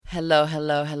Hello,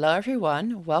 hello, hello,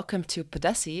 everyone. Welcome to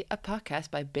Podessi, a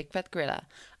podcast by Big Fat Gorilla.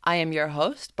 I am your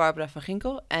host, Barbara van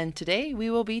Ginkel, and today we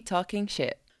will be talking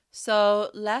shit. So,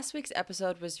 last week's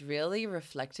episode was really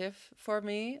reflective for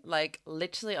me, like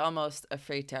literally almost a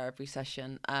free therapy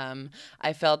session.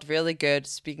 I felt really good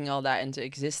speaking all that into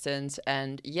existence,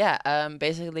 and yeah,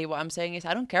 basically what I'm saying is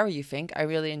I don't care what you think. I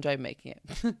really enjoy making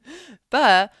it,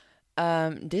 but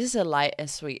this is a light and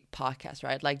sweet podcast,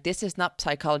 right? Like, this is not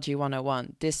Psychology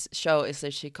 101. This show is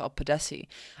literally called Podessi.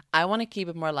 I want to keep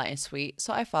it more light and sweet,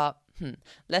 so I thought,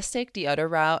 let's take the other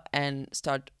route and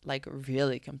start like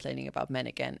really complaining about men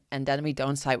again, and then we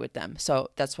don't side with them. So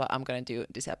that's what I'm gonna do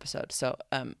this episode. So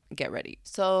get ready.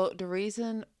 So the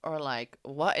reason, or like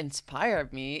what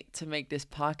inspired me to make this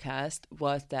podcast,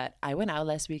 was that I went out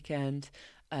last weekend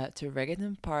to a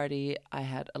reggaeton party. I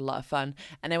had a lot of fun,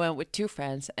 and I went with two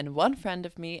friends, and one friend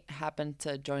of me happened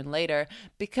to join later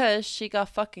because she got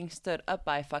fucking stood up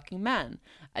by a fucking man.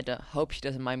 I don't hope she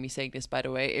doesn't mind me saying this, by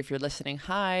the way. If you're listening,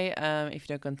 hi. If you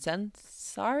don't consent,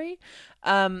 sorry.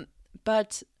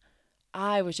 But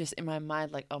I was just in my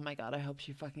mind like, oh my god, I hope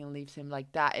she fucking leaves him.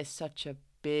 Like, that is such a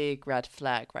big red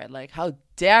flag, right? Like, how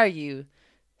dare you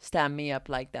stand me up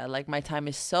like that? Like, my time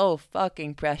is so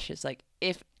fucking precious. Like,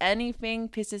 if anything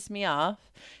pisses me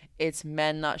off, it's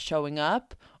men not showing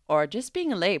up or just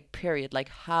being late, period. Like,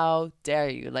 how dare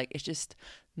you? Like, it's just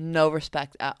no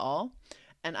respect at all.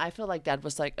 And I feel like that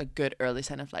was like a good early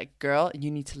sign of like, girl,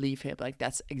 you need to leave him. Like,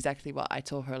 that's exactly what I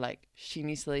told her. Like, she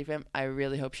needs to leave him. I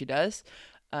really hope she does.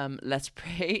 Let's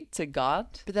pray to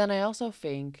God. But then I also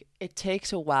think it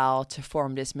takes a while to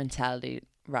form this mentality,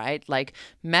 right? Like,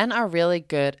 men are really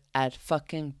good at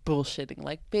fucking bullshitting.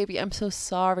 Like, baby, I'm so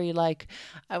sorry. Like,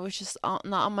 I was just not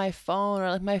on my phone, or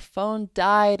like my phone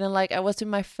died, and like I was with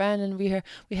my friend, and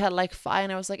we had like fight,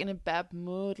 and I was like in a bad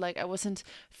mood. Like, I wasn't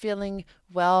feeling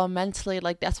well mentally.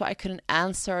 Like, that's why I couldn't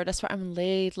answer. That's why I'm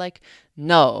late. Like,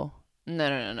 no, no,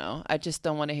 no, no, no. I just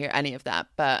don't want to hear any of that.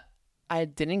 But I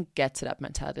didn't get to that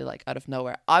mentality like out of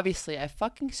nowhere. Obviously, I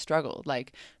fucking struggled.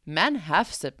 Like, men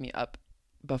have stood me up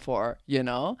before, you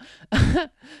know?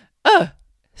 Ugh,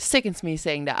 sickens me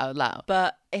saying that out loud.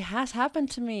 But it has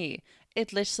happened to me.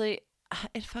 It literally,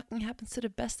 it fucking happens to the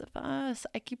best of us.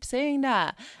 I keep saying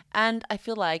that. And I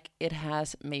feel like it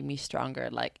has made me stronger.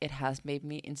 Like, it has made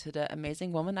me into the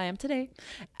amazing woman I am today.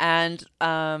 And,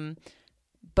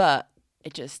 but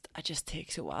it just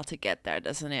takes a while to get there,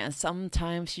 doesn't it? And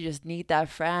sometimes you just need that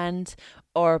friend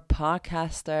or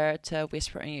podcaster to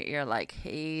whisper in your ear like,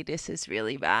 hey, this is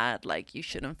really bad, like, you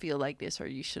shouldn't feel like this, or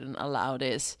you shouldn't allow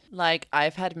this. Like,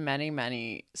 I've had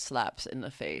many slaps in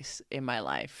the face in my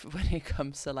life when it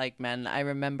comes to like men. I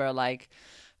remember like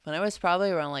when I was probably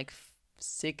around like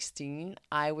 16,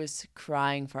 I was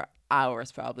crying for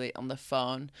hours probably on the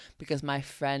phone because my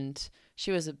friend,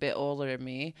 she was a bit older than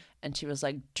me, and she was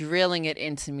like drilling it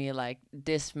into me like,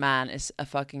 this man is a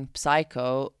fucking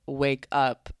psycho, wake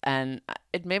up. And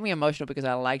it made me emotional because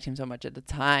I liked him so much at the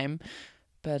time.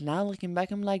 But now looking back,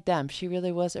 I'm like, damn, she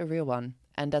really was a real one.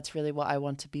 And that's really what I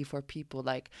want to be for people.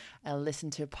 Like, I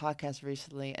listened to a podcast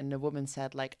recently, and the woman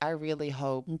said, like, I really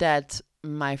hope that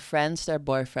my friends, their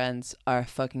boyfriends, are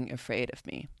fucking afraid of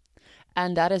me.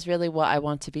 And that is really what I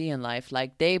want to be in life.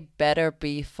 Like, they better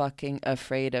be fucking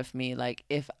afraid of me. Like,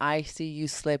 if I see you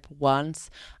slip once,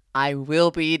 I will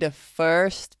be the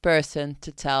first person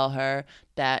to tell her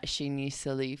that she needs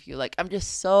to leave you. Like, I'm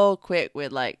just so quick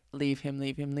with like, leave him,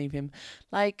 leave him, leave him.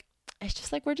 Like, it's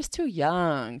just like we're just too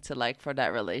young to like for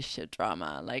that relationship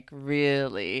drama. Like,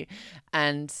 really.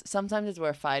 And sometimes it's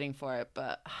worth fighting for it,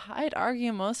 but I'd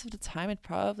argue most of the time it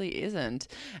probably isn't.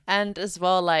 And as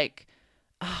well, like,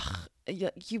 ugh,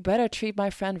 you better treat my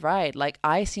friend right. Like,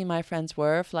 I see my friend's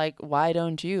worth. Like, why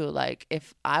don't you? Like,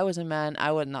 if I was a man,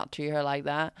 I would not treat her like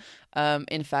that.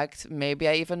 In fact, maybe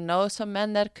I even know some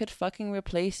men that could fucking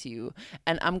replace you.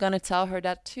 And I'm gonna tell her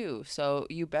that too. So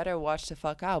you better watch the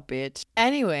fuck out, bitch.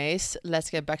 Anyways, let's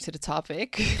get back to the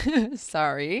topic.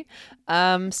 Sorry.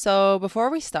 So before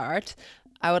we start,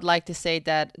 I would like to say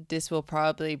that this will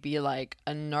probably be like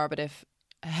a normative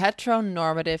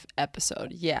heteronormative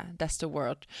episode. Yeah, that's the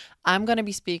word. I'm gonna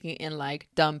be speaking in like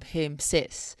dump him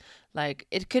sis. Like,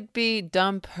 it could be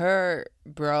dump her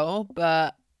bro,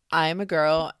 but I'm a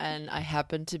girl and I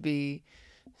happen to be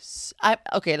I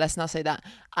okay, let's not say that.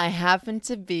 I happen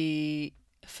to be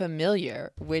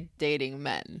familiar with dating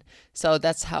men. So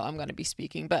that's how I'm going to be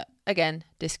speaking. But again,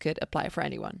 this could apply for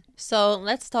anyone. So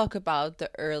let's talk about the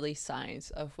early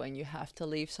signs of when you have to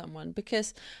leave someone,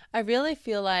 because I really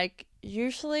feel like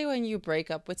usually when you break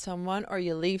up with someone or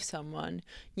you leave someone,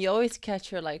 you always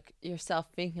catch yourself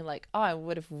thinking like, oh, I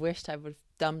would have wished I would have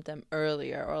dumped them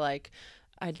earlier, or like,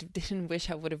 didn't wish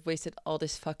I would have wasted all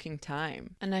this fucking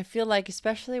time. And I feel like,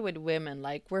 especially with women,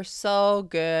 like we're so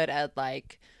good at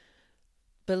like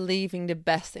believing the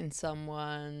best in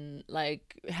someone,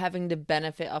 like having the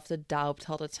benefit of the doubt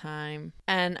all the time.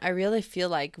 And I really feel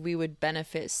like we would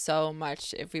benefit so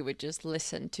much if we would just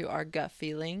listen to our gut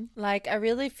feeling. Like I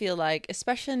really feel like,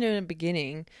 especially in the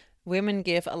beginning, women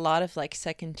give a lot of like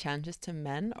second chances to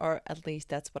men, or at least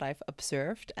that's what I've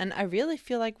observed. And I really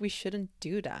feel like we shouldn't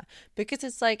do that, because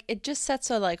it's like it just sets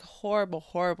a like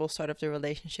horrible start of the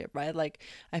relationship, right? Like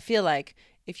I feel like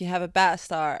if you have a bad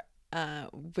start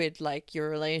with like your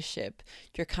relationship,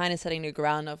 you're kind of setting the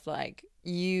ground of like,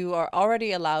 you are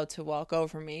already allowed to walk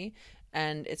over me,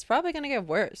 and it's probably gonna get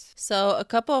worse. So a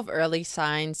couple of early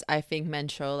signs I think men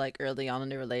show like early on in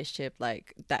the relationship,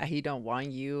 like that he don't want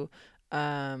you.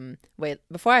 Wait,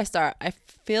 before I start, I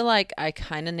feel like I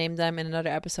kind of named them in another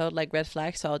episode, like red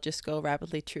flags, so I'll just go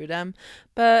rapidly through them.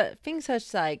 But things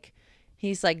such like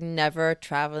he's like never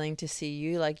traveling to see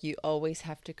you, like you always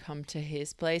have to come to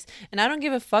his place. And I don't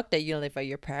give a fuck that you live with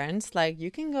your parents. Like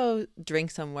you can go drink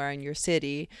somewhere in your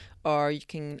city, or you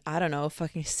can, I don't know,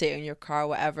 fucking sit in your car,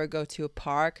 whatever, go to a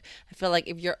park. I feel like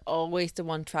if you're always the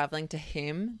one traveling to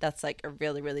him, that's like a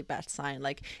really bad sign.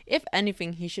 Like if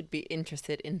anything, he should be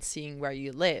interested in seeing where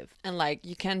you live. And like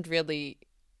you can't really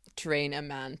train a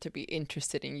man to be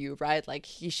interested in you, right? Like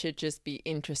he should just be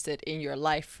interested in your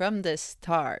life from the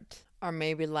start. Or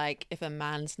maybe like if a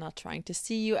man's not trying to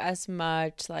see you as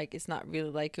much, like it's not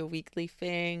really like a weekly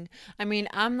thing. I mean,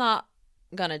 I'm not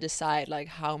gonna decide like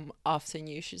how often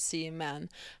you should see a man.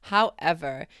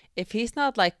 However, if he's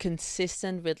not like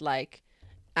consistent with like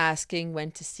asking when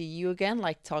to see you again,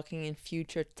 like talking in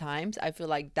future times, I feel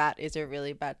like that is a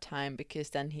really bad time,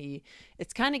 because then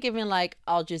it's kind of giving like,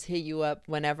 I'll just hit you up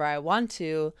whenever I want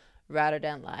to, rather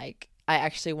than like I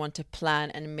actually want to plan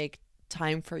and make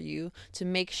time for you to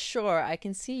make sure I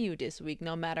can see you this week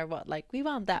no matter what. Like we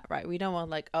want that, right? We don't want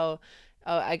like, oh,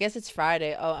 I guess it's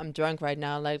Friday, oh, I'm drunk right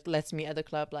now, like let's meet at the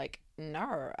club. Like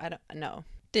no, I don't know.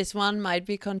 This one might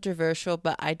be controversial,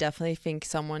 but I definitely think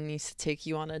someone needs to take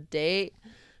you on a date.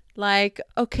 Like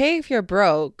okay if you're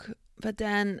broke, but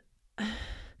then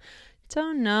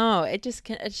don't know, it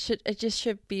just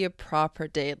should be a proper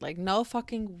date. Like no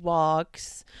fucking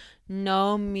walks,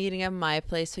 no meeting at my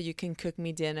place so you can cook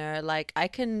me dinner. Like I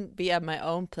can be at my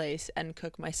own place and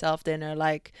cook myself dinner.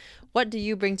 Like what do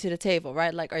you bring to the table,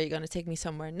 right? Like are you gonna take me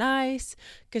somewhere nice?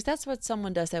 Because that's what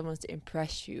someone does that wants to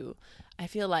impress you. I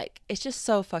feel like it's just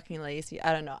so fucking lazy.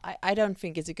 I don't know, I don't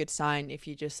think it's a good sign if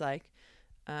you just like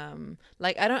I'm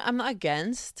not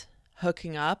against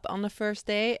hooking up on the first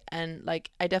day, and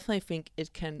like I definitely think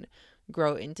it can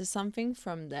grow into something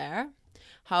from there.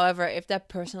 However, if that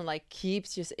person like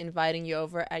keeps just inviting you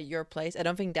over at your place, I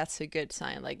don't think that's a good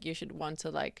sign. Like you should want to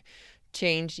like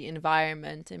change the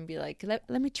environment and be like, let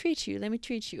me treat you,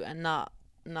 and not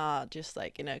just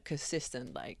like in a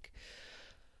consistent like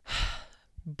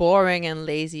boring and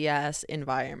lazy ass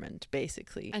environment,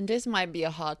 basically. And this might be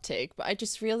a hot take, but I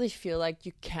just really feel like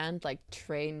you can't like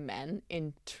train men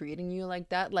in treating you like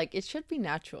that. Like it should be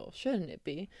natural, shouldn't it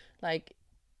be? Like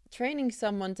training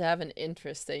someone to have an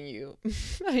interest in you,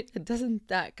 doesn't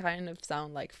that kind of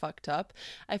sound like fucked up?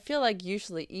 I feel like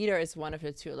usually either is one of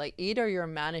the two. Like either your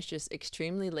man is just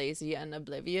extremely lazy and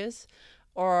oblivious,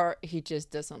 or he just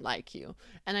doesn't like you.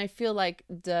 And I feel like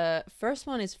the first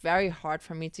one is very hard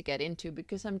for me to get into,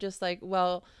 because I'm just like,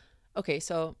 well, okay,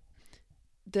 so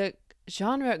the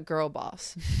genre girl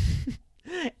boss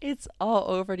it's all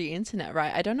over the internet,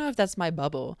 right? I don't know if that's my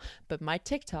bubble, but my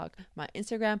TikTok, my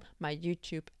Instagram, my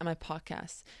YouTube, and my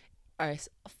podcast are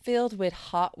filled with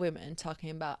hot women talking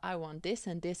about, I want this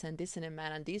and this and this in a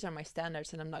man, and these are my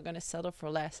standards, and I'm not going to settle for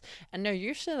less. And they're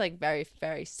usually like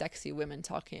very sexy women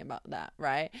talking about that,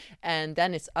 right? And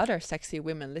then it's other sexy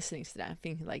women listening to that,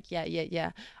 thinking like,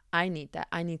 yeah, I need that,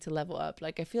 I need to level up.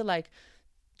 Like I feel like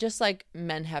just like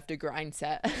men have the grind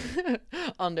set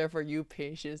on their For You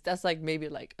pages, that's like maybe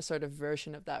like a sort of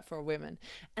version of that for women.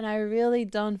 And I really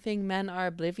don't think men are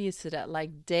oblivious to that.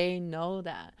 Like they know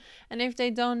that. And if they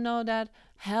don't know that,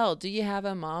 hell, do you have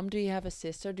a mom? Do you have a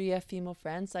sister? Do you have female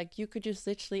friends? Like you could just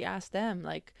literally ask them.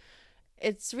 Like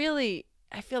it's really,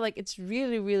 I feel like it's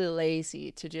really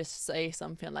lazy to just say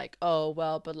something like, oh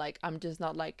well, but like I'm just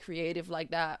not like creative like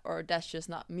that, or that's just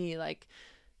not me. Like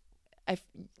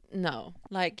no,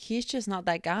 like he's just not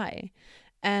that guy.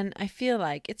 And I feel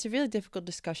like it's a really difficult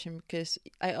discussion, because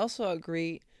I also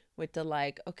agree with the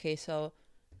like, okay, so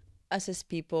us as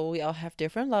people, we all have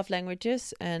different love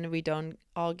languages, and we don't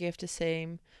all give the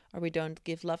same, or we don't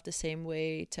give love the same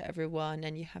way to everyone,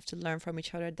 and you have to learn from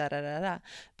each other, da da da da.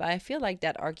 But I feel like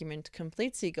that argument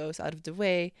completely goes out of the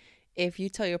way if you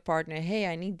tell your partner, hey,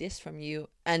 I need this from you,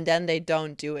 and then they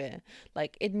don't do it.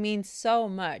 Like, it means so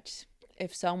much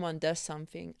if someone does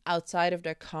something outside of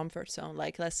their comfort zone.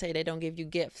 Like, let's say they don't give you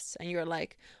gifts, and you're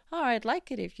like, oh, I'd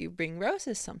like it if you bring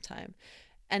roses sometime.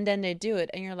 And then they do it,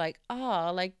 and you're like,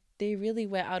 oh, like, they really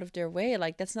went out of their way.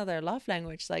 Like, that's not their love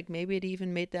language. Like, maybe it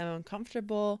even made them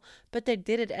uncomfortable, but they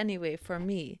did it anyway for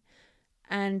me.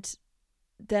 And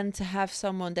then to have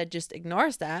someone that just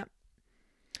ignores that,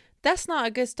 that's not a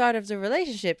good start of the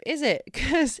relationship, is it?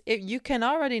 Because if you can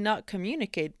already not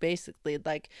communicate, basically,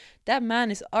 like, that man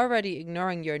is already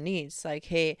ignoring your needs. Like,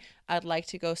 hey, I'd like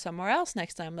to go somewhere else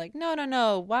next time. Like, no, no,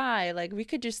 no, why? Like, we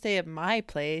could just stay at my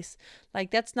place. Like,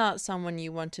 that's not someone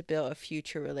you want to build a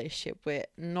future relationship with,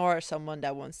 nor someone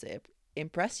that wants to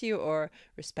impress you or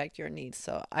respect your needs.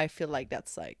 So I feel like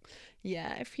that's like,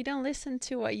 yeah, if you don't listen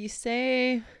to what you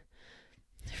say,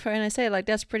 and I say, like,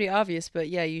 that's pretty obvious, but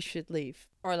yeah, you should leave.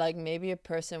 Or like maybe a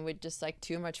person with just like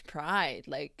too much pride.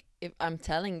 Like, if I'm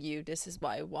telling you this is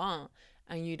what I want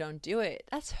and you don't do it,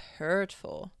 that's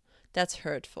hurtful. That's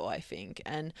hurtful, I think.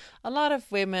 And a lot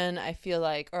of women, I feel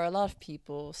like, or a lot of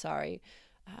people, sorry,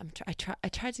 I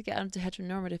try to get out of the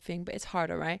heteronormative thing, but it's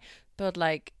harder, right? But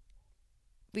like,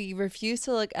 we refuse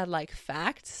to look at like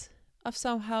facts of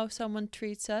somehow someone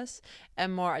treats us,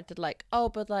 and more at the like, oh,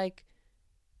 but like,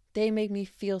 they make me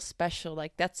feel special.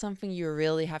 Like, that's something you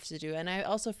really have to do. And I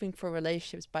also think for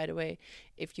relationships, by the way,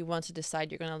 if you want to decide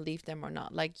you're going to leave them or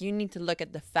not, like, you need to look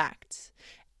at the facts.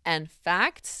 And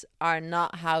facts are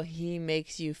not how he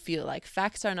makes you feel. Like,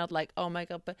 facts are not like, oh my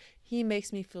God, but he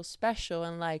makes me feel special.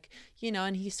 And like, you know,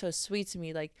 and he's so sweet to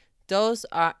me. Like, those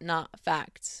are not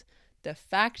facts. The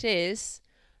fact is,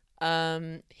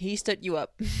 he stood you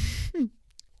up.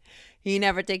 He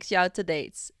never takes you out to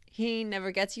dates. He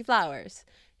never gets you flowers.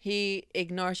 He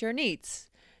ignores your needs.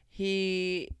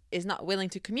 He is not willing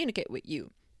to communicate with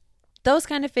you. Those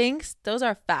kind of things, those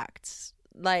are facts.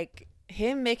 Like,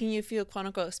 him making you feel quote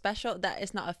unquote special, that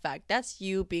is not a fact. That's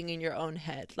you being in your own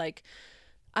head. Like,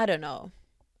 I don't know.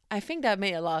 I think that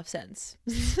made a lot of sense.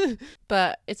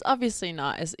 But it's obviously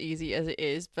not as easy as it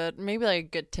is. But maybe like a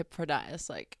good tip for that is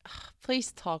like,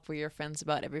 please talk with your friends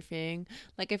about everything.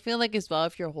 Like, I feel like as well,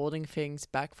 if you're holding things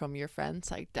back from your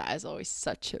friends, like, that is always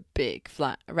such a big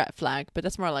red flag. But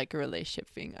that's more like a relationship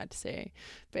thing, I'd say.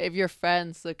 But if your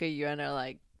friends look at you and are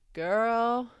like,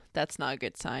 girl, that's not a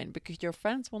good sign, because your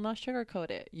friends will not sugarcoat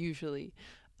it usually.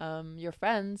 Your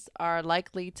friends are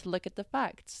likely to look at the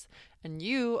facts, and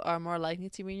you are more likely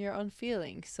to be in your own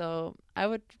feelings. So I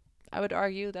would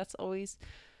argue those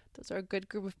are a good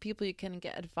group of people you can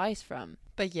get advice from.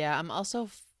 But yeah, I'm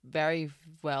also very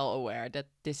well aware that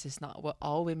this is not what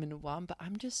all women want, but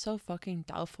I'm just so fucking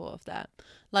doubtful of that.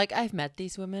 Like, I've met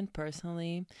these women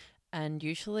personally, and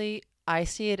usually I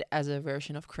see it as a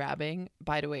version of crabbing.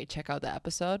 By the way, check out the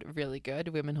episode, really good.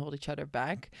 Women hold each other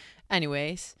back.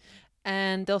 Anyways,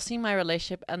 and they'll see my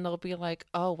relationship and they'll be like,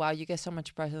 oh wow, you get so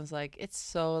much presents, like, it's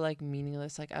so like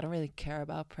meaningless, like, I don't really care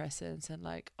about presents, and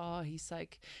like, oh, he's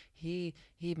like, he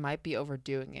might be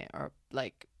overdoing it, or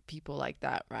like, people like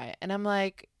that, right? And I'm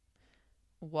like,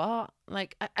 what?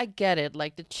 Like, I get it,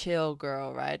 like, the chill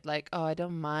girl, right? Like, oh, I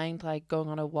don't mind like going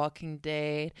on a walking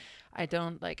date. I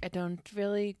don't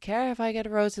really care if I get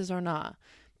roses or not.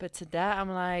 But to that, I'm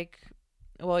like,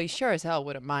 well, you sure as hell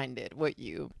wouldn't mind it, would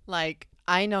you? Like,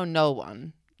 I know no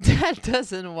one that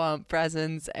doesn't want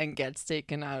presents and gets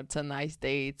taken out to nice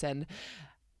dates and,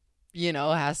 you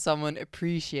know, has someone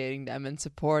appreciating them and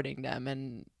supporting them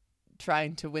and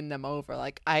trying to win them over.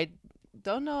 Like, I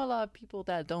don't know a lot of people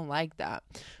that don't like that.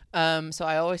 So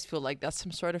I always feel like that's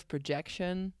some sort of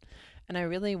projection. And I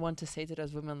really want to say to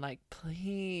those women, like,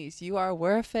 please, you are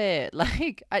worth it.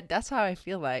 Like, that's how I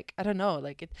feel. Like, I don't know,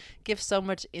 like, it gives so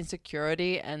much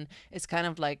insecurity, and it's kind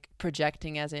of like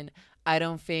projecting, as in, I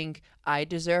don't think I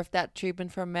deserve that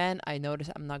treatment from men. I notice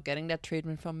I'm not getting that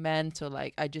treatment from men. So,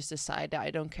 like, I just decide that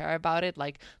I don't care about it,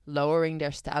 like, lowering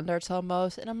their standards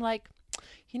almost. And I'm like,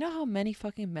 you know how many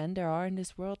fucking men there are in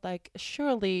this world? Like,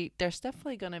 surely there's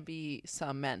definitely gonna be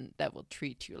some men that will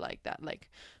treat you like that. Like,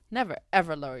 never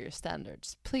ever lower your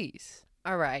standards, please.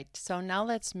 All right, so now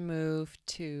let's move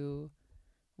to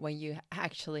when you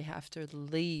actually have to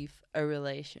leave a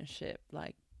relationship,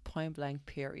 like point blank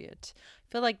period. I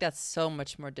feel like that's so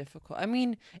much more difficult. I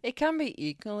mean, it can be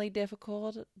equally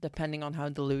difficult depending on how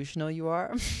delusional you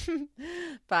are.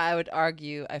 But I would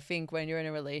argue, I think when you're in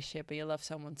a relationship and you love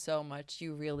someone so much,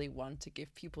 you really want to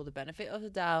give people the benefit of the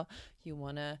doubt. You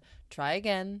want to try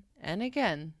again and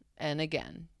again and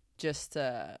again just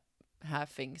to have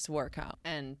things work out.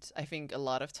 And I think a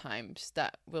lot of times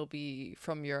that will be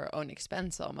from your own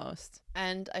expense almost.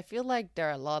 And I feel like there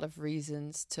are a lot of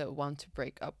reasons to want to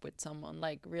break up with someone,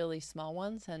 like really small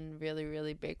ones and really,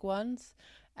 really big ones.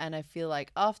 And I feel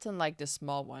like often like the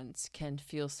small ones can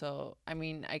feel so, I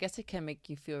mean, I guess it can make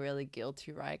you feel really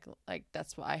guilty, right? Like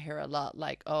that's what I hear a lot,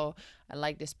 like, oh, I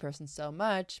like this person so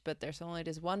much, but there's only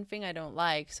this one thing I don't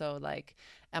like. So like,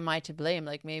 am I to blame?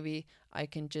 Like maybe I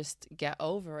can just get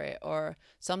over it. Or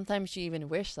sometimes you even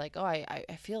wish like, oh,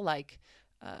 I feel like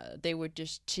they would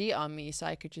just cheat on me so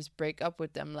I could just break up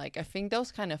with them. Like I think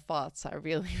those kind of thoughts are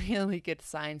really, really good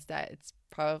signs that it's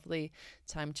probably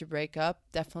time to break up,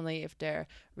 definitely if they're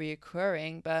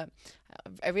reoccurring. But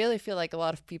I really feel like a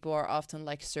lot of people are often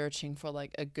like searching for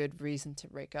like a good reason to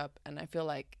break up, and I feel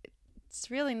like it's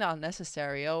really not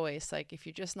necessary always. Like if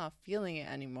you're just not feeling it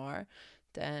anymore,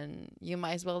 then you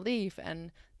might as well leave.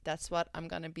 And that's what I'm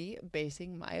gonna be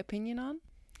basing my opinion on,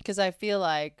 because I feel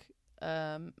like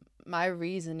my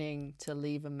reasoning to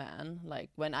leave a man, like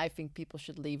when I think people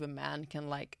should leave a man, can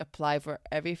like apply for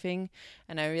everything.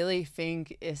 And I really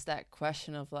think is that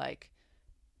question of like,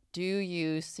 do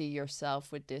you see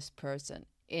yourself with this person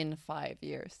in 5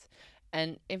 years?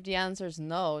 And if the answer is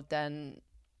no, then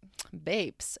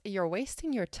babes, you're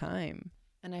wasting your time.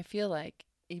 And I feel like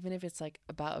even if it's like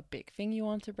about a big thing you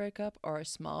want to break up or a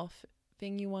small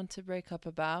thing you want to break up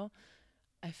about,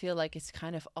 I feel like it's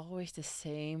kind of always the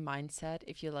same mindset.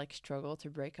 If you like struggle to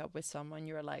break up with someone,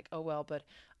 you're like, oh well, but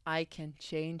I can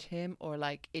change him, or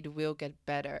like it will get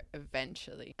better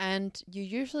eventually. And you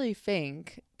usually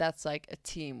think that's like a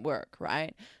teamwork,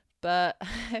 right? But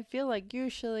I feel like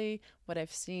usually what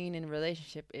I've seen in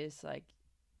relationship is like,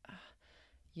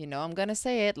 I'm gonna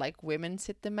say it, like women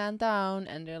sit the man down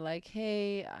and they're like,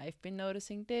 hey, I've been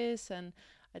noticing this and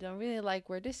I don't really like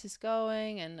where this is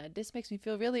going, and this makes me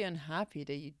feel really unhappy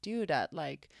that you do that.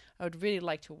 Like, I would really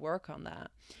like to work on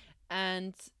that.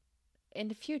 And in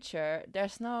the future,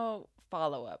 there's no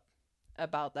follow up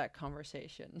about that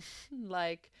conversation.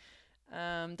 Like,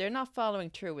 they're not following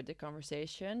through with the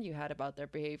conversation you had about their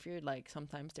behavior. Like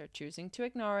sometimes they're choosing to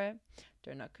ignore it,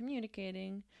 they're not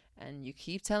communicating, and you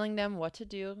keep telling them what to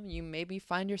do. You maybe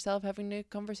find yourself having the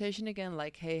conversation again,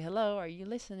 like, hey, hello, are you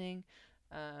listening?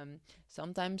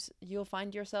 Sometimes you'll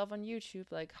find yourself on YouTube,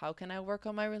 like, how can I work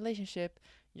on my relationship?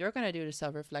 You're gonna do the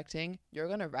self-reflecting. You're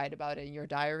gonna write about it in your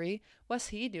diary. What's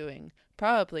he doing?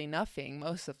 Probably nothing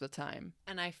most of the time.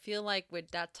 And I feel like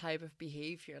with that type of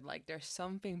behavior, like there's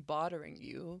something bothering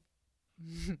you.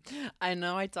 I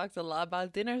know I talked a lot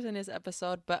about dinners in this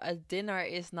episode, but a dinner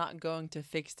is not going to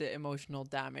fix the emotional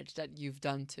damage that you've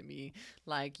done to me.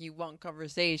 Like, you want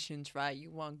conversations, right? You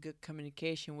want good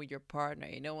communication with your partner.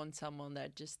 You don't want someone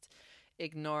that just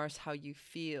ignores how you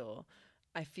feel.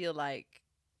 I feel like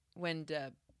when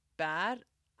the bad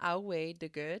outweigh the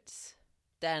goods,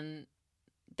 then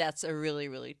that's a really,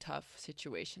 really tough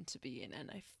situation to be in.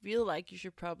 And I feel like you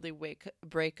should probably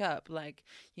break up. Like,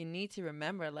 you need to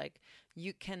remember, like,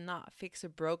 you cannot fix a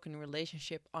broken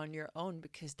relationship on your own,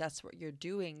 because that's what you're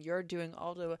doing. You're doing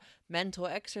all the mental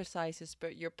exercises,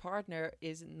 but your partner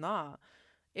is not.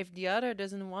 If the other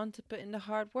doesn't want to put in the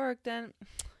hard work, then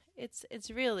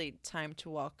it's really time to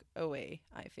walk away,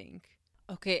 I think.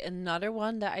 Okay, another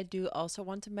one that I do also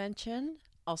want to mention,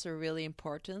 also really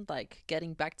important, like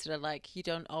getting back to the like, you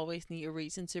don't always need a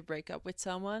reason to break up with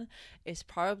someone, is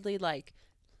probably like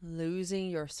losing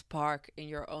your spark in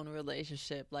your own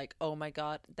relationship. Like, oh my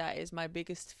God, that is my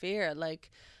biggest fear. Like,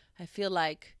 I feel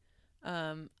like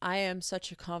I am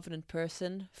such a confident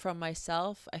person from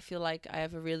myself. I feel like I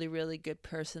have a really, really good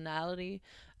personality.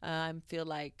 I feel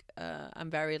like I'm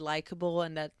very likable,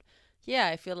 and that, yeah,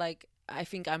 I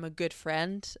think I'm a good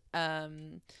friend.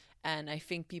 And I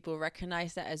think people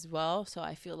recognize that as well. So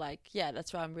I feel like, yeah,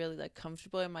 that's why I'm really like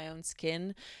comfortable in my own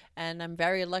skin. And I'm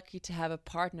very lucky to have a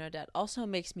partner that also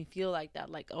makes me feel like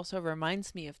that, like also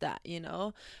reminds me of that, you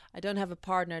know? I don't have a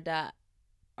partner that,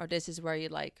 or this is where you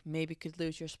like maybe could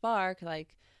lose your spark,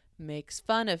 like makes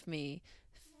fun of me.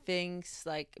 Things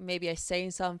like maybe I say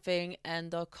something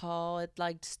and they'll call it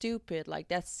like stupid, like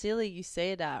that's silly you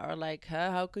say that, or like,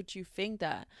 huh, how could you think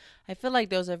that? I feel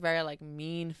like those are very like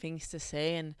mean things to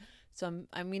say. And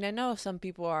I mean, I know some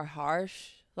people are harsh,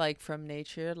 like from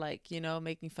nature, like,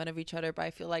 making fun of each other, but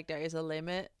I feel like there is a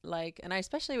limit, like, and I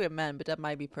especially with men, but that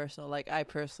might be personal. Like, I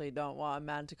personally don't want a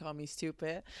man to call me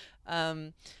stupid.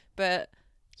 um but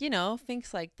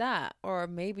things like that. Or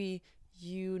maybe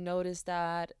you notice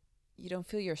that you don't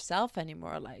feel yourself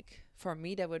anymore. Like, for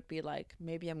me, that would be like,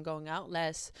 maybe I'm going out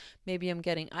less, maybe I'm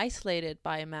getting isolated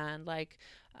by a man, like,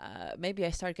 maybe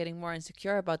I start getting more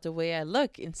insecure about the way I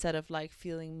look instead of like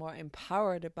feeling more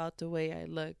empowered about the way I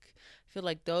look. I feel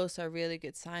like those are really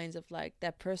good signs of like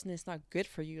that person is not good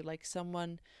for you. Like,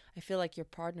 someone, I feel like your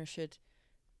partner should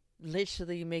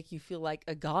literally make you feel like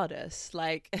a goddess,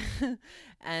 like,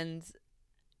 and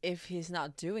if he's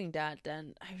not doing that,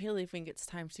 then I really think it's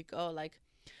time to go. Like,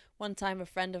 one time a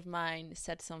friend of mine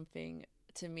said something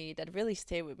to me that really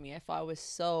stayed with me. I thought it was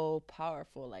so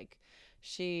powerful. Like,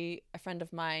 a friend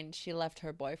of mine, she left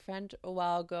her boyfriend a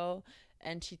while ago,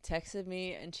 and she texted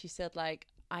me and she said like,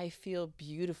 I feel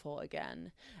beautiful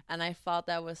again. And I thought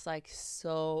that was like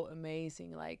so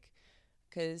amazing. Like,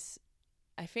 because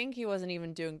I think he wasn't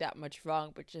even doing that much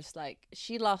wrong, but just like,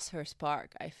 she lost her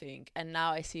spark, I think. And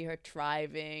now I see her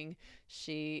thriving.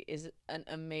 She is an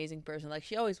amazing person. Like,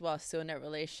 she always was, still in that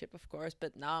relationship, of course.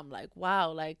 But now I'm like,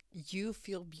 wow, like, you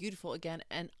feel beautiful again.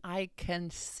 And I can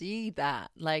see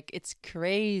that. Like, it's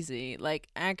crazy. Like,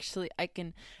 actually,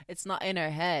 it's not in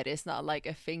her head. It's not like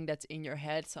a thing that's in your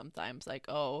head sometimes. Like,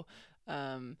 oh,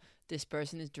 this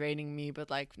person is draining me, but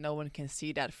like no one can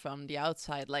see that from the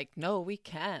outside. Like, no, we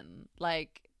can.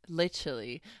 Like,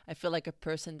 literally, I feel like a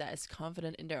person that is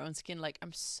confident in their own skin, like,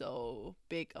 I'm so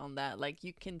big on that. Like,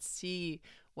 you can see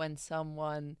when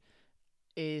someone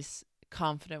is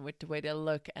confident with the way they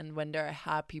look and when they're a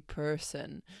happy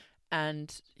person.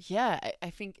 And yeah, I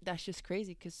think that's just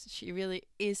crazy because she really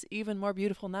is even more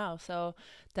beautiful now. So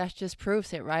that just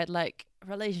proves it, right? Like,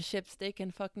 relationships, they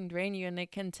can fucking drain you and they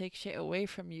can take shit away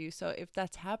from you. So if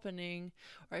that's happening,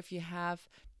 or if you have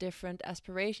different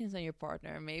aspirations than your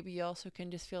partner, maybe you also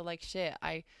can just feel like, shit,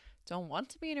 I don't want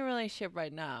to be in a relationship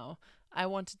right now. I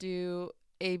want to do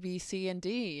A, B, C, and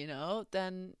D,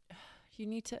 then you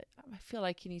need to, I feel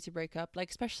like you need to break up, like,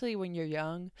 especially when you're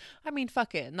young. I mean,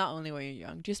 fuck it, not only when you're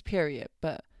young, just period.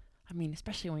 But I mean,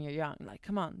 especially when you're young, like,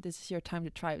 come on, this is your time to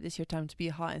try, this is your time to be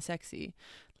hot and sexy.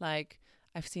 Like,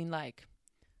 I've seen, like,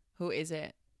 who is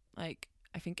it, like,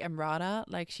 I think Emrata,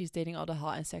 like, she's dating all the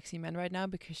hot and sexy men right now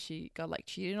because she got like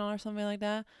cheated on or something like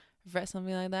that. I've read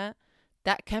something like that.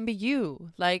 That can be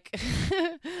you. Like,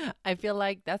 I feel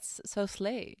like that's so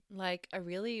slay. Like, I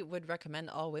really would recommend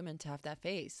all women to have that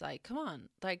face. Like, come on.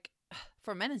 Like,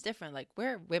 for men it's different. Like,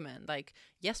 we're women. Like,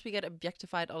 yes, we get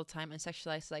objectified all the time and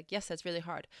sexualized. Like, yes, that's really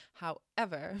hard.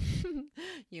 However,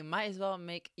 you might as well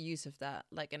make use of that.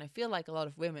 Like, and I feel like a lot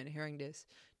of women hearing this,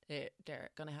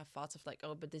 they're gonna have thoughts of like,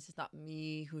 oh, but this is not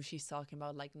me who she's talking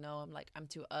about. Like, no, I'm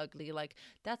too ugly. Like,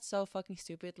 that's so fucking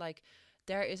stupid. Like,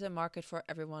 there is a market for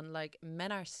everyone. Like,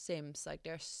 men are simps. Like,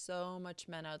 there's so much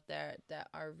men out there that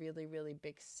are really, really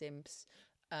big simps.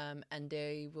 And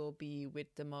they will be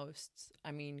with the most,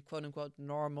 I mean, quote unquote,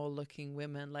 normal looking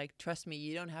women. Like, trust me,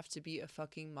 you don't have to be a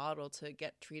fucking model to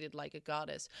get treated like a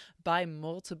goddess by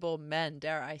multiple men,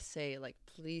 dare I say. Like,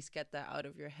 please get that out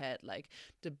of your head. Like,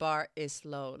 the bar is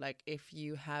low. Like, if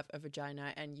you have a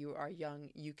vagina and you are young,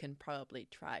 you can probably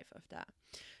thrive of that.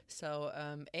 So,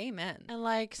 amen. And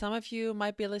like, some of you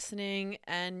might be listening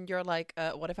and you're like,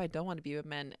 what if I don't want to be with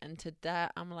men? And to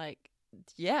that, I'm like,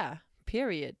 yeah,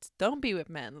 period. Don't be with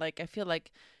men. Like, I feel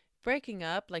like breaking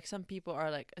up, like, some people are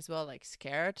like as well, like,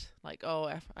 scared, like, oh,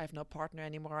 I have no partner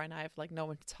anymore and I have like no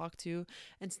one to talk to.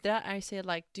 Instead, I say,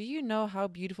 like, do you know how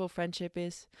beautiful friendship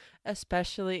is,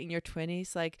 especially in your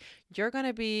 20s? Like, you're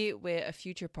gonna be with a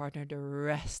future partner the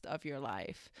rest of your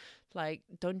life. Like,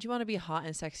 don't you want to be hot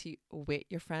and sexy with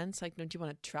your friends? Like, don't you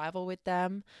want to travel with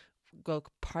them, go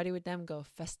party with them, go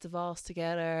festivals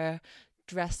together,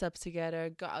 dress up together,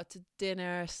 go out to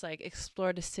dinners, like,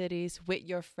 explore the cities with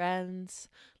your friends?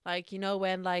 Like,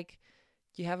 when like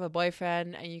you have a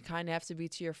boyfriend and you kind of have to be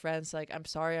to your friends like, I'm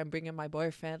sorry, I'm bringing my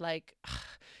boyfriend. Like,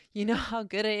 you know how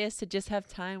good it is to just have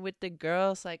time with the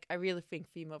girls. Like, I really think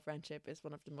female friendship is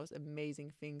one of the most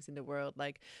amazing things in the world.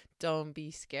 Like, don't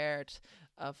be scared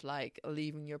of like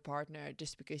leaving your partner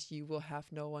just because you will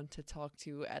have no one to talk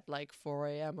to at like 4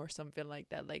 a.m. or something like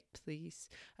that. Like, please,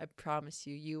 I promise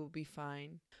you, you will be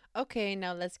fine. Okay,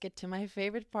 now let's get to my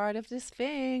favorite part of this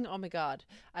thing. Oh my God,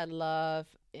 I love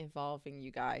involving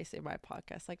you guys in my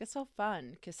podcast. Like, it's so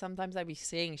fun because sometimes I be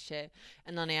saying shit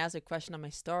and then I ask a question on my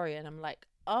story and I'm like,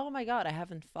 oh my God, I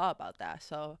haven't thought about that.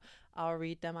 So I'll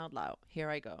read them out loud. Here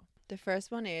I go. The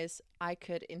first one is, I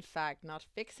could in fact not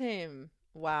fix him.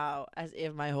 Wow, as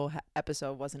if my whole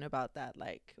episode wasn't about that.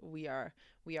 Like we are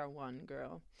one,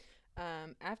 girl.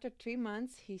 After 3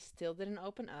 months, he still didn't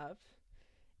open up.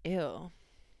 Ew.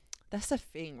 That's the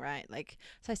thing, right? Like,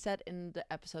 as I said in the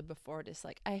episode before this,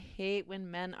 like, I hate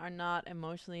when men are not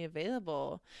emotionally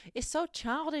available. It's so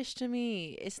childish to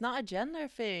me. It's not a gender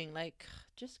thing. Like,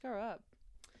 just grow up.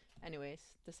 Anyways,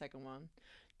 the second one.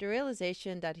 The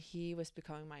realization that he was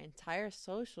becoming my entire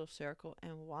social circle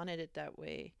and wanted it that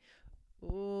way.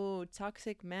 Ooh,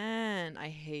 toxic man. I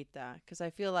hate that because I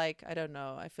feel like, I don't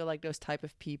know, I feel like those type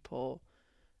of people,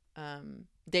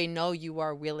 they know you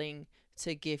are willing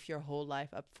to give your whole life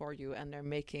up for you and they're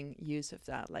making use of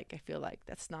that. Like I feel like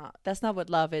that's not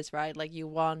what love is, right? Like you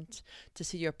want to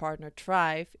see your partner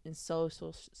thrive in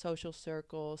social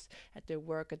circles, at their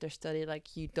work, at their study.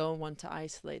 Like you don't want to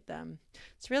isolate them.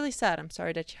 It's really sad. I'm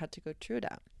sorry that you had to go through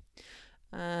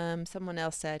that. Someone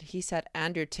else said, he said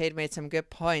Andrew Tate made some good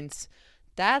points.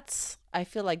 That's, I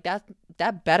feel like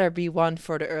that better be one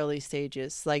for the early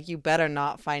stages. Like you better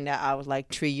not find that out like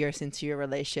 3 years into your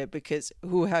relationship, because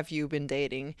who have you been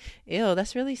dating? Ew,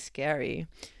 that's really scary.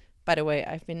 By the way,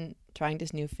 I've been trying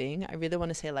this new thing. I really want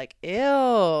to say like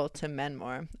ew to men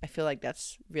more. I feel like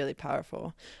that's really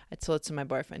powerful. I told it to my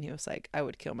boyfriend. He was like, I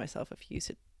would kill myself if you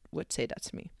would say that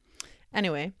to me.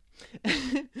 Anyway,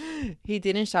 he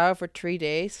didn't shower for 3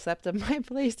 days, slept at my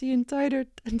place the entire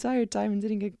time, and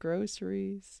didn't get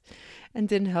groceries, and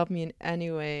didn't help me in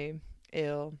any way.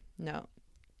 Ew, no.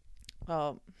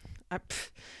 Well,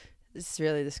 this is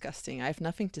really disgusting. I have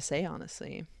nothing to say,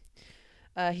 honestly.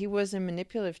 He was a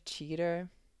manipulative cheater.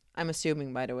 I'm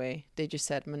assuming, by the way. They just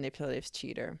said manipulative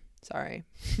cheater. Sorry.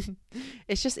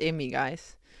 It's just in me,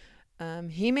 guys.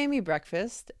 He made me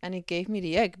breakfast and he gave me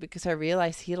the egg because I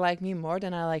realized he liked me more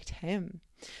than I liked him.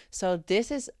 So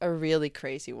this is a really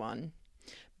crazy one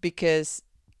because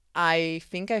I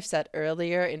think I've said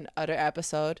earlier in other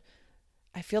episode,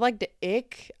 I feel like the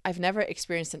ick, I've never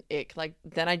experienced an ick. Like,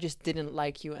 then I just didn't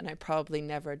like you, and I probably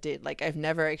never did. Like, I've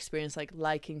never experienced, like,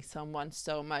 liking someone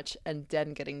so much and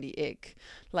then getting the ick.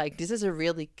 Like, this is a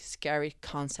really scary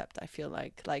concept, I feel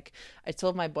like. Like, I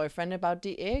told my boyfriend about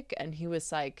the ick, and he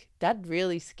was like, that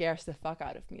really scares the fuck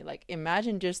out of me. Like,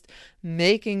 imagine just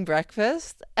making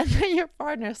breakfast, and then your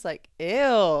partner's like,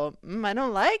 ew, I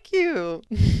don't like you.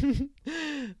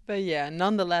 But yeah,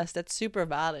 nonetheless, that's super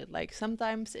valid. Like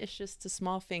sometimes it's just the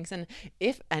small things. And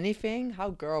if anything,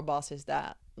 how girl boss is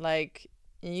that? Like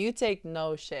you take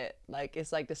no shit. Like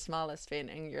it's like the smallest thing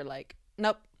and you're like,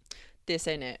 nope, this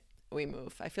ain't it. We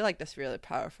move. I feel like that's really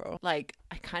powerful. Like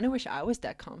I kind of wish I was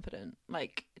that confident.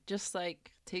 Like just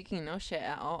like taking no shit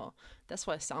at all. That's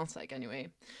what it sounds like anyway.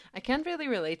 I can't really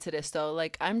relate to this though.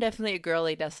 Like I'm definitely a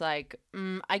girly that's like,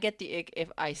 I get the ick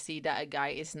if I see that a guy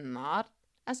is not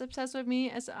as obsessed with me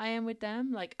as I am with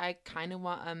them. Like I kind of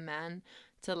want a man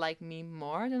to like me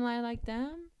more than I like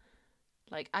them.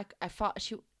 Like I thought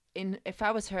she in if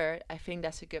I was her, I think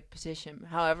that's a good position.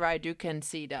 However, I do can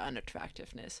see the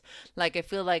unattractiveness. Like I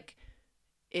feel like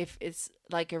if it's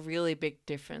like a really big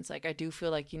difference, like I do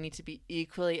feel like you need to be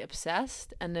equally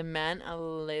obsessed and the man a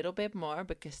little bit more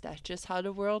because that's just how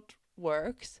the world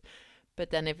works. But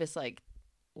then if it's like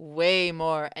way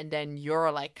more and then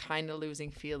you're like kind of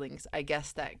losing feelings, I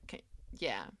guess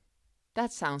yeah,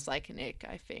 that sounds like an ick,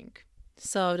 I think.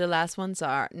 So the last ones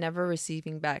are never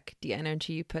receiving back the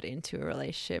energy you put into a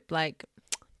relationship. Like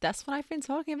that's what I've been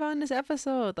talking about in this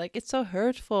episode. Like it's so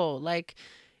hurtful. Like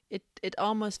it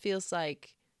almost feels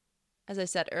like, as I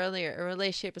said earlier, a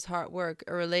relationship is hard work.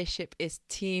 A relationship is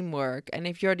teamwork. And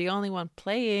if you're the only one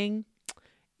playing,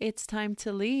 it's time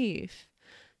to leave.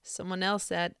 Someone else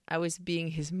said I was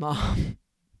being his mom.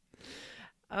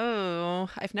 Oh,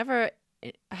 I've never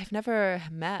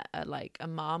met like a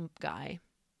mom guy.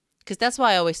 Because that's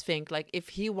why I always think like if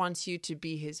he wants you to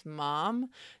be his mom,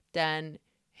 then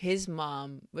his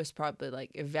mom was probably like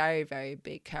a very, very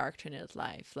big character in his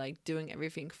life, like doing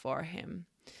everything for him.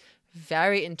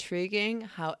 Very intriguing.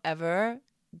 However,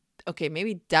 okay,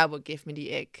 maybe that would give me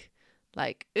the ick.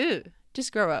 Like, ooh,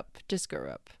 just grow up. Just grow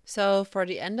up. So, for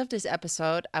the end of this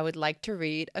episode, I would like to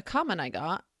read a comment I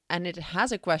got. And it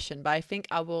has a question, but I think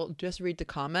I will just read the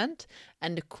comment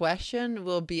and the question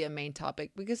will be a main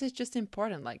topic because it's just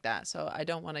important like that. So I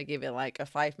don't want to give it like a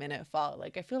 5-minute thought.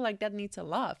 Like I feel like that needs a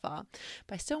lot of thought,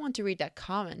 but I still want to read that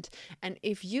comment. And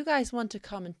if you guys want to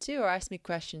comment too or ask me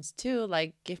questions too,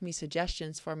 like give me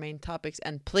suggestions for main topics,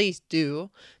 and please do,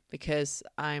 because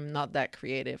I'm not that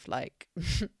creative. Like,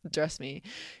 trust me,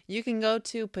 you can go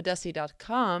to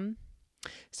podessy.com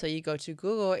So you go to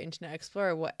Google, Internet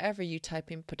Explorer, whatever, you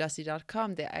type in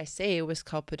Podessy.com. I say it was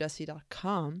called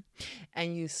Podessy.com.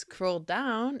 And you scroll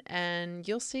down and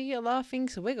you'll see a lot of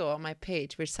things wiggle on my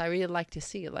page, which I really like to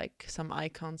see, like some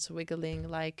icons wiggling,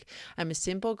 like I'm a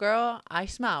simple girl, I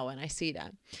smile when I see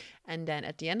that. And then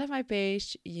at the end of my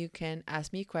page, you can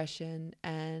ask me a question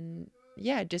and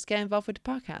yeah, just get involved with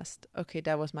the podcast. Okay,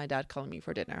 that was my dad calling me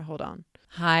for dinner. Hold on.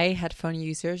 Hi, headphone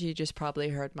users. You just probably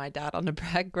heard my dad on the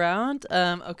background.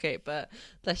 Okay, but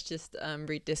let's just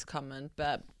read this comment.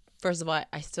 But first of all,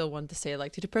 I still want to say,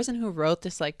 like, to the person who wrote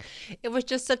this, like, it was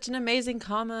just such an amazing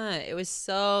comment. It was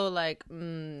so, like,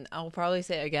 I'll probably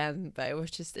say it again, but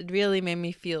it really made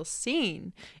me feel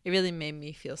seen. It really made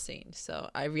me feel seen. So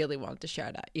I really want to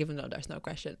share that, even though there's no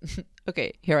question.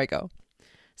 Okay, here I go.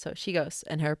 So she goes,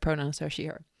 and her pronouns are she,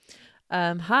 her.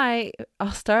 Hi,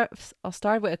 I'll start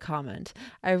with a comment.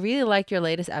 I really liked your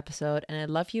latest episode and I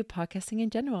love you podcasting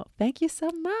in general. Thank you so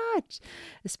much.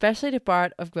 Especially the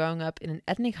part of growing up in an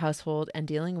ethnic household and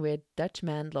dealing with Dutch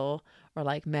man law or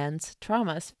like men's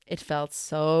traumas. It felt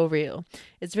so real.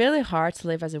 It's really hard to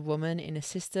live as a woman in a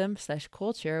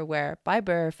system/culture where by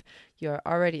birth you're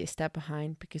already a step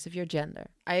behind because of your gender.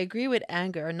 I agree with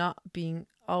anger not being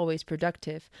always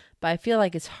productive, but I feel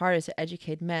like it's harder to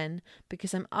educate men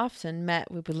because I'm often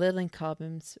met with belittling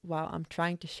comments while I'm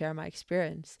trying to share my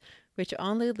experience, which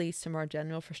only leads to more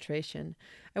general frustration.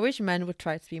 I wish men would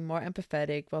try to be more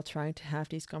empathetic while trying to have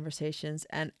these conversations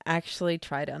and actually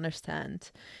try to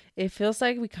understand. It feels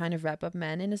like we kind of wrap up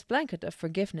men in this blanket of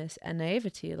forgiveness and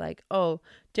naivety, like, oh,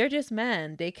 they're just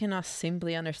men, they cannot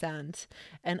simply understand,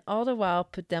 and all the while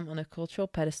put them on a cultural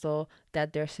pedestal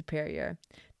that they're superior.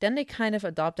 Then they kind of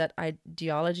adopt that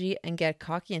ideology and get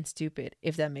cocky and stupid,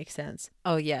 if that makes sense.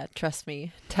 Oh yeah, trust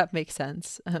me, that makes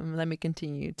sense. Let me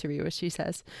continue to read what she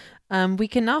says. We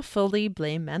cannot fully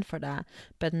blame men for that,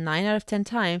 but 9 out of 10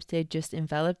 times they just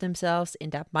envelop themselves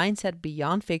in that mindset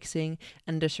beyond fixing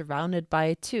and they're surrounded by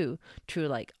it too, through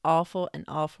like awful and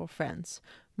awful friends.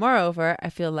 Moreover, I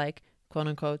feel like quote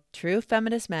unquote true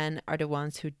feminist men are the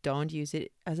ones who don't use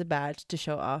it as a badge to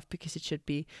show off because it should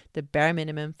be the bare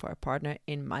minimum for a partner,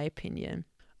 in my opinion.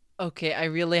 Okay, I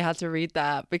really had to read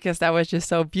that because that was just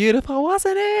so beautiful,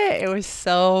 wasn't it? It was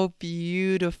so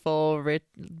beautifully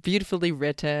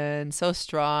written, so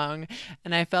strong,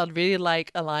 and I felt really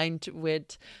like aligned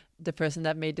with the person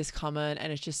that made this comment,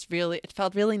 and it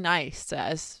felt really nice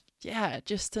as yeah,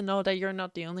 just to know that you're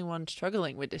not the only one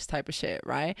struggling with this type of shit,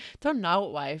 right? Don't know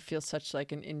why it feels such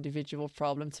like an individual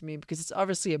problem to me because it's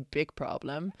obviously a big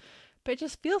problem, but it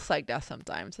just feels like that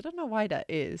sometimes. I don't know why that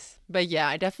is. But yeah,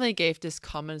 I definitely gave this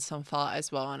comment some thought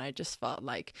as well. And I just felt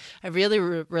like I really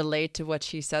relate to what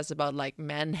she says about like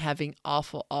men having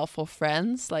awful, awful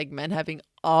friends, like men having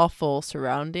awful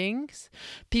surroundings,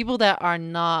 people that are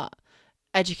not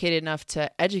educated enough to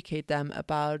educate them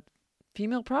about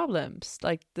female problems,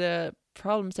 like the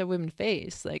problems that women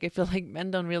face. Like I feel like men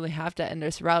don't really have that in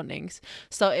their surroundings,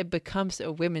 so it becomes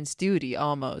a women's duty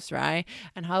almost, right?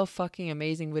 And how fucking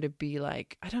amazing would it be?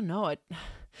 Like I don't know,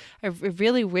 I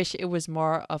really wish it was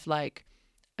more of like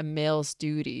a male's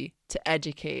duty to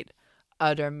educate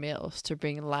other males, to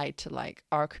bring light to like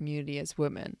our community as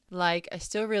women. Like I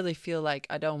still really feel like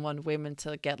I don't want women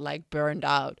to get like burned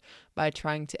out by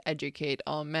trying to educate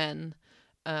all men.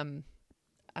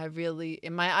 I really,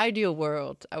 in my ideal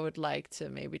world, I would like to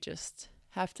maybe just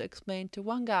have to explain to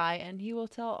one guy and he will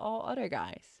tell all other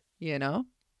guys, you know?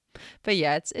 But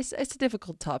yeah, it's a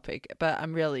difficult topic, but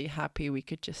I'm really happy we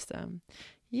could just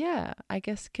yeah, I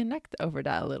guess connect over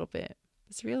that a little bit.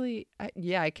 It's really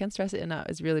I can't stress it enough.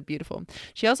 It's really beautiful.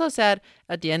 She also said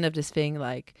at the end of this thing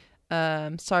like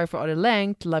sorry for all the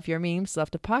length, love your memes,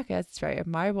 love the podcast, it's very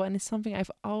admirable and it's something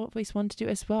I've always wanted to do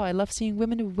as well. I love seeing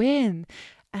women win.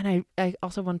 And I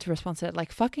also want to respond to it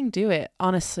like, fucking do it.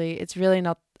 Honestly, it's really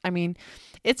not, I mean,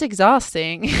 it's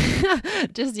exhausting.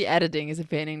 Just the editing is a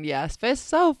pain in the ass, but it's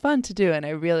so fun to do. And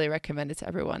I really recommend it to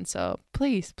everyone. So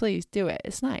please do it.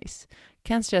 It's nice.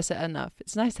 Can't stress it enough.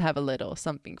 It's nice to have a little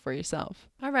something for yourself.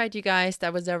 All right, you guys,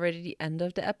 that was already the end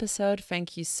of the episode.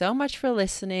 Thank you so much for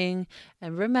listening.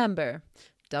 And remember,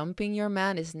 dumping your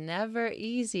man is never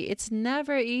easy. It's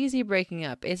never easy breaking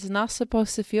up. It's not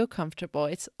supposed to feel comfortable.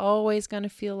 It's always going to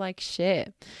feel like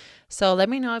shit. So let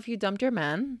me know if you dumped your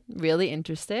man. Really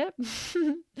interested.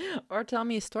 Or tell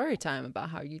me a story time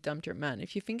about how you dumped your man.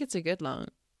 If you think it's a good long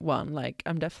one, like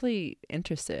I'm definitely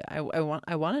interested. I want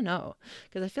to know,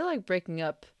 because I feel like breaking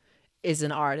up is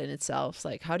an art in itself.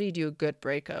 Like how do you do a good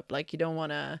breakup? Like you don't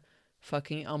want to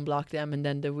fucking unblock them and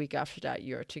then the week after that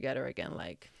you're together again.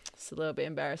 Like It's a little bit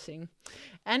embarrassing.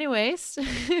 Anyways,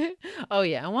 oh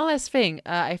yeah, and one last thing.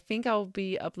 I think I'll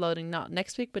be uploading not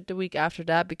next week, but the week after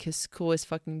that because school is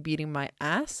fucking beating my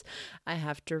ass. I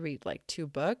have to read like 2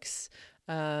 books.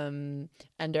 And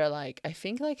they're like, I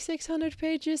think like 600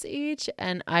 pages each,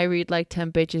 and I read like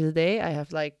 10 pages a day. I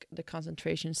have like the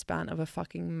concentration span of a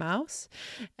fucking mouse,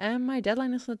 and my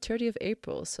deadline is on the 30th of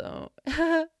April. So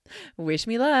wish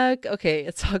me luck. Okay,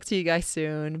 I'll talk to you guys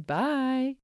soon. Bye.